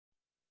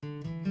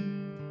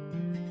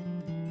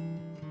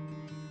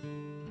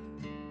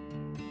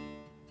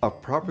A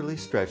properly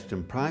stretched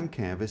and primed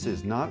canvas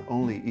is not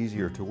only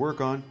easier to work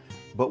on,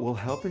 but will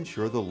help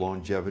ensure the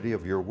longevity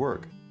of your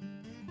work.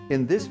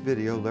 In this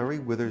video, Larry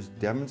Withers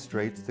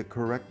demonstrates the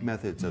correct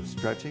methods of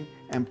stretching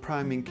and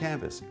priming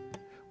canvas,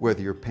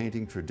 whether you're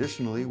painting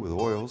traditionally with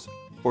oils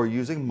or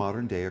using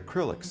modern-day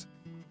acrylics.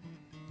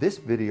 This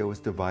video is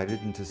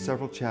divided into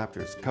several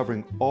chapters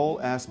covering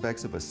all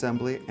aspects of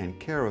assembly and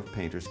care of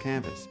painter's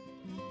canvas.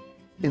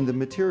 In the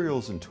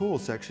Materials and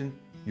Tools section,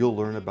 you'll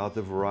learn about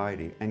the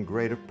variety and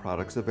grade of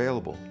products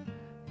available,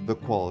 the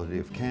quality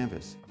of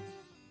canvas,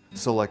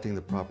 selecting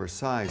the proper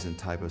size and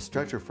type of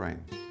stretcher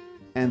frame,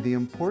 and the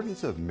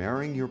importance of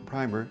marrying your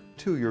primer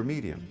to your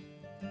medium.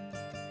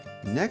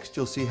 Next,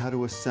 you'll see how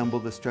to assemble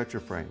the stretcher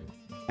frame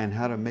and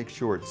how to make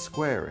sure it's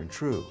square and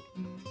true.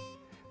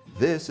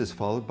 This is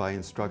followed by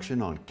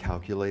instruction on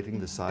calculating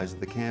the size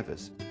of the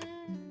canvas,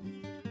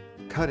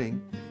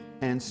 cutting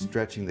and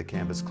stretching the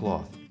canvas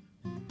cloth.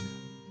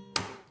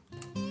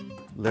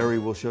 Larry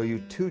will show you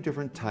two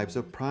different types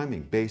of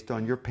priming based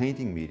on your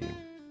painting medium.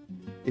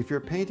 If you're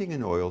painting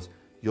in oils,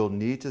 you'll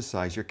need to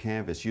size your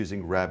canvas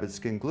using rabbit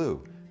skin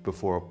glue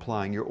before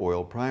applying your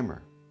oil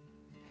primer.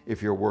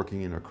 If you're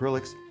working in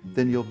acrylics,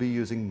 then you'll be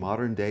using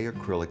modern-day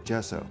acrylic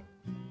gesso.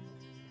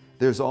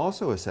 There's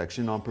also a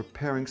section on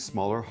preparing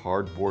smaller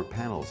hardboard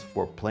panels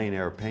for plein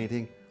air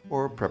painting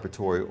or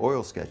preparatory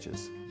oil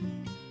sketches.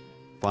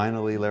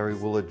 Finally, Larry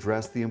will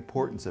address the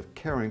importance of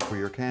caring for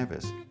your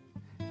canvas,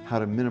 how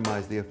to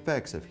minimize the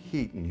effects of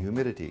heat and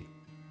humidity,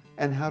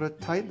 and how to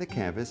tighten the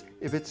canvas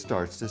if it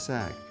starts to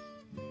sag.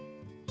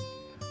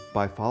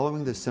 By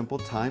following the simple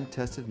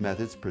time-tested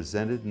methods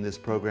presented in this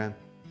program,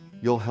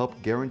 you'll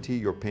help guarantee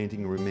your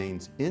painting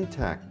remains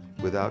intact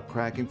without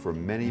cracking for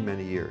many,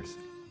 many years.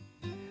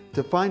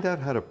 To find out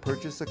how to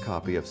purchase a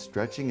copy of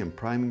Stretching and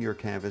Priming Your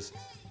Canvas,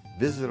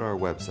 visit our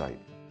website